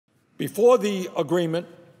Before the agreement,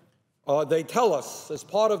 they tell us, as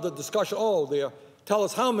part of the discussion, they tell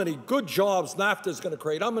us how many good jobs NAFTA is going to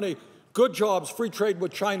create, how many good jobs free trade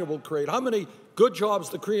with China will create, how many good jobs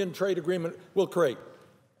the Korean trade agreement will create.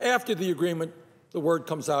 After the agreement, the word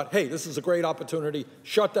comes out, hey, this is a great opportunity,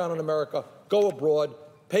 shut down in America, go abroad,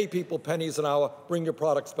 pay people pennies an hour, bring your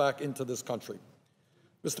products back into this country.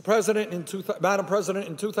 Mr. President, Madam President,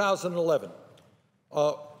 in 2011,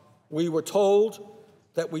 we were told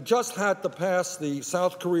that we just had to pass the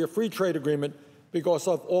South Korea Free Trade Agreement because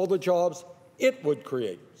of all the jobs it would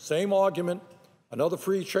create. Same argument, another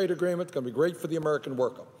free trade agreement, going to be great for the American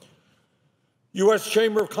worker. U.S.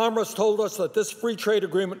 Chamber of Commerce told us that this free trade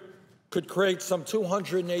agreement could create some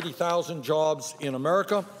 280,000 jobs in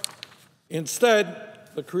America. Instead,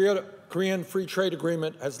 the Korean Free Trade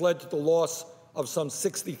Agreement has led to the loss of some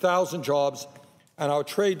 60,000 jobs, and our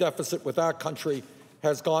trade deficit with that country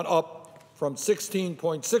has gone up from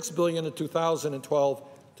 $16.6 billion in 2012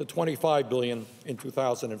 to $25 billion in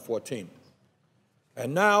 2014.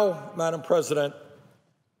 And now, Madam President,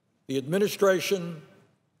 the administration,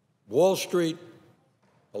 Wall Street,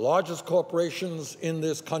 the largest corporations in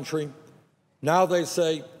this country, now they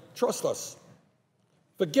say, trust us.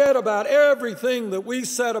 Forget about everything that we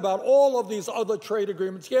said about all of these other trade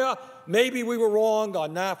agreements. Yeah, maybe we were wrong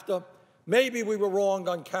on NAFTA. Maybe we were wrong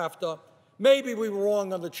on CAFTA. Maybe we were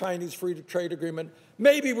wrong on the Chinese Free Trade Agreement.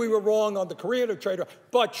 Maybe we were wrong on the Korean Trade Agreement.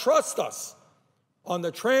 But trust us, on the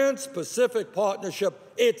Trans-Pacific Partnership,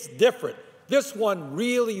 it's different. This one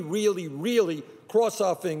really, really, really, cross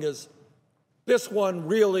our fingers, this one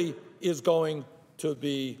really is going to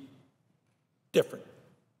be different.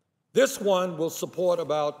 This one will support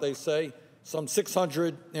about, they say, some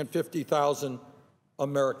 650,000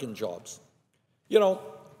 American jobs. You know,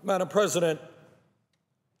 Madam President,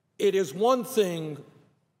 it is one thing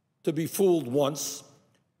to be fooled once.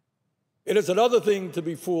 It is another thing to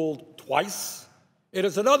be fooled twice. It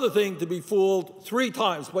is another thing to be fooled 3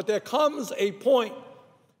 times. But there comes a point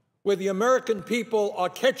where the American people are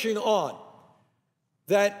catching on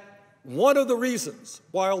that one of the reasons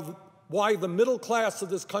why the middle class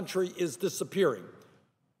of this country is disappearing,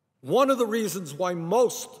 one of the reasons why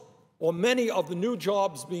most or many of the new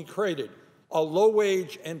jobs being created are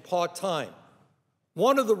low-wage and part-time,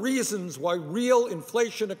 one of the reasons why real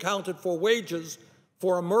inflation accounted for wages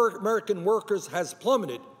for American workers has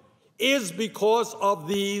plummeted is because of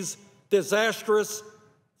these disastrous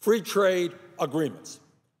free trade agreements.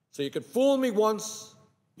 So you could fool me once,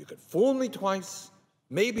 you could fool me twice,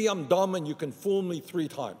 maybe I'm dumb and you can fool me 3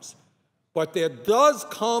 times. But there does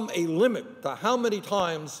come a limit to how many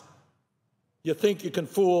times you think you can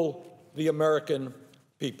fool the American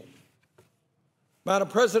people. Madam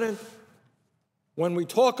President, when we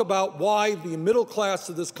talk about why the middle class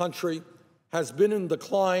of this country has been in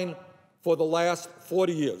decline for the last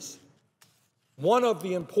 40 years, one of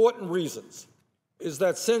the important reasons is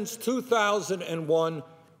that since 2001,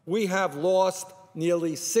 we have lost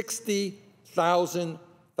nearly 60,000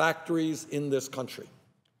 factories in this country.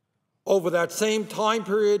 Over that same time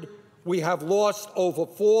period, we have lost over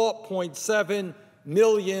 4.7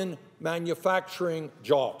 million manufacturing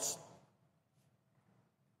jobs.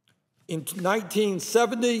 In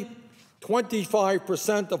 1970,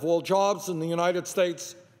 25% of all jobs in the United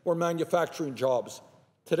States were manufacturing jobs.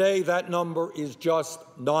 Today, that number is just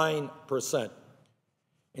 9%.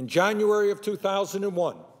 In January of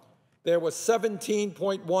 2001, there were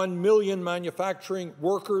 17.1 million manufacturing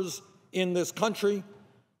workers in this country.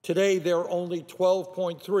 Today, there are only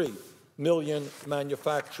 12.3 million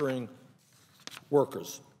manufacturing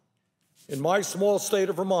workers. In my small state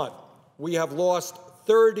of Vermont, we have lost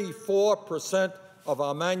 34% of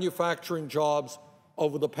our manufacturing jobs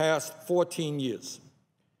over the past 14 years.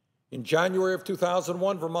 In January of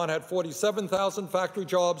 2001, Vermont had 47,000 factory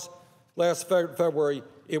jobs. Last February,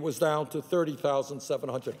 it was down to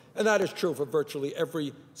 30,700. And that is true for virtually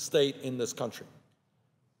every state in this country.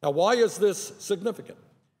 Now, why is this significant?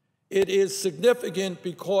 It is significant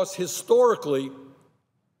because historically,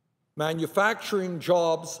 manufacturing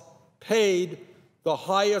jobs paid the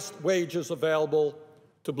highest wages available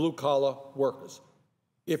to blue-collar workers.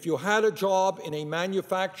 If you had a job in a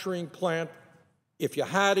manufacturing plant, if you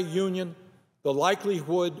had a union, the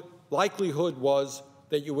likelihood was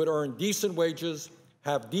that you would earn decent wages,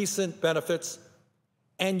 have decent benefits,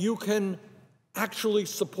 and you can actually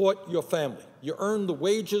support your family. You earn the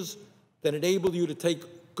wages that enable you to take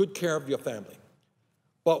good care of your family.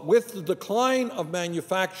 But with the decline of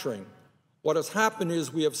manufacturing, what has happened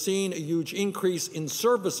is we have seen a huge increase in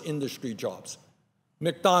service industry jobs.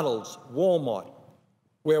 McDonald's, Walmart,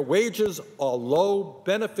 where wages are low,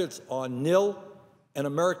 benefits are nil, and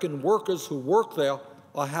American workers who work there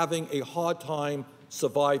are having a hard time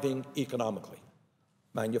surviving economically.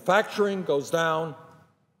 Manufacturing goes down,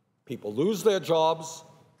 people lose their jobs,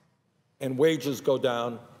 and wages go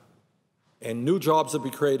down, and new jobs will be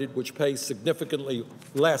created which pay significantly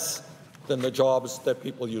less than the jobs that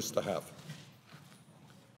people used to have.